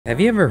Have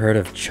you ever heard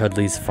of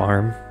Chudleigh's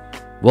Farm?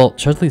 Well,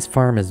 Chudleigh's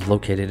Farm is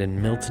located in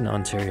Milton,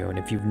 Ontario, and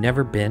if you've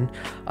never been,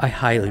 I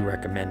highly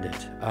recommend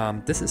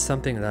it. This is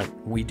something that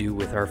we do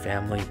with our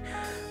family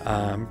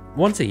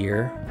once a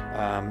year,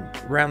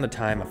 around the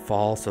time of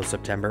fall, so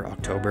September,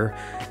 October,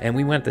 and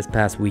we went this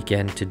past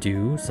weekend to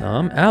do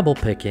some apple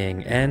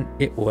picking, and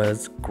it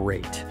was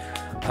great.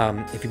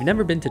 If you've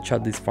never been to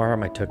Chudleigh's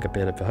Farm, I took a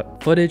bit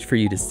of footage for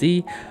you to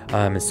see.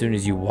 As soon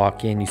as you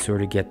walk in, you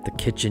sort of get the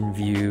kitchen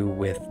view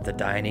with the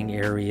dining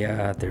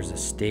area. There's a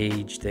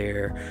stage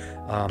there,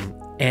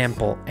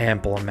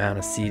 ample amount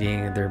of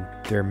seating.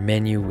 Their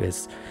menu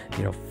is,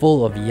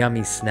 full of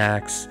yummy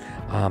snacks.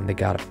 They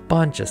got a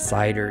bunch of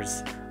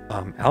ciders,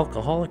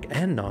 alcoholic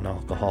and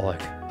non-alcoholic.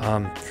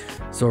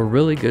 So a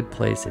really good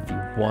place if you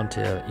want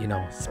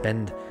to,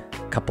 spend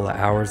couple of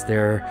hours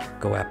there,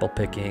 go apple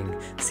picking,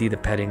 see the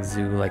petting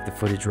zoo like the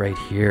footage right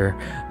here.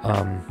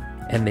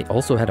 And they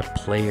also had a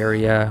play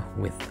area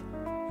with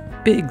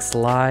big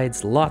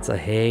slides, lots of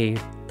hay,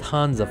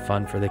 tons of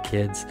fun for the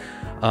kids.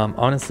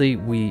 Honestly,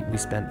 we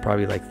spent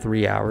probably like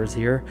 3 hours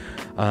here.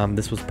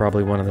 This was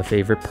probably one of the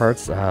favorite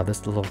parts.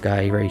 This little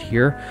guy right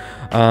here,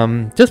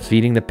 just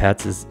feeding the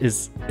pets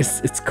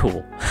it's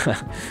cool.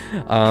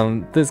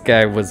 This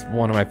guy was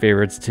one of my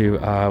favorites too.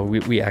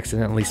 We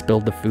accidentally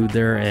spilled the food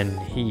there, and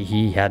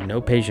he had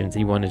no patience.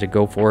 He wanted to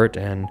go for it,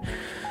 and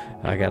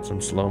I got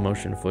some slow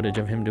motion footage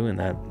of him doing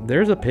that.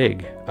 There's a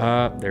pig.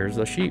 There's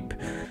a sheep.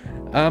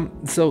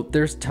 So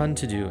there's a ton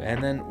to do.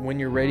 And then when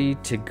you're ready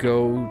to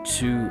go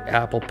to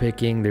apple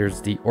picking,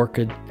 there's the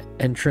orchid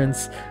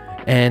entrance.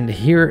 And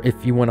here,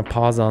 if you want to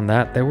pause on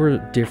that, there were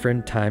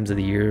different times of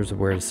the years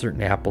where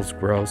certain apples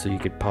grow. So you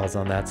could pause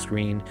on that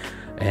screen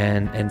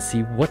and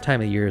see what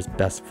time of year is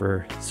best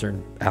for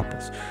certain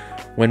apples.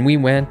 When we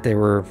went, there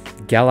were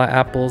Gala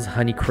apples,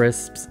 Honey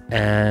Crisps,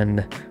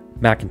 and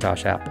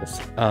Macintosh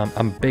apples.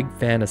 I'm a big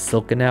fan of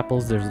silken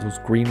apples. There's those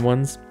green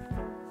ones.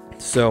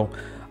 So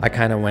I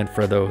kind of went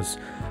for those.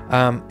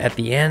 At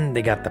the end,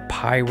 they got the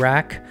pie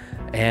rack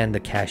and the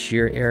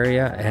cashier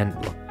area. And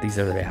look, these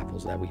are the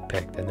apples that we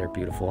picked, and they're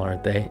beautiful,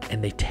 aren't they?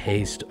 And they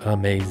taste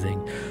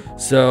amazing.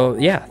 So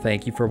yeah,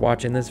 thank you for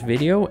watching this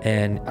video.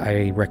 And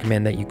I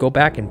recommend that you go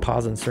back and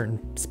pause on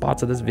certain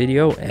spots of this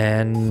video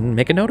and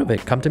make a note of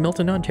it. Come to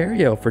Milton,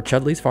 Ontario for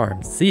Chudleigh's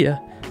Farm. See ya.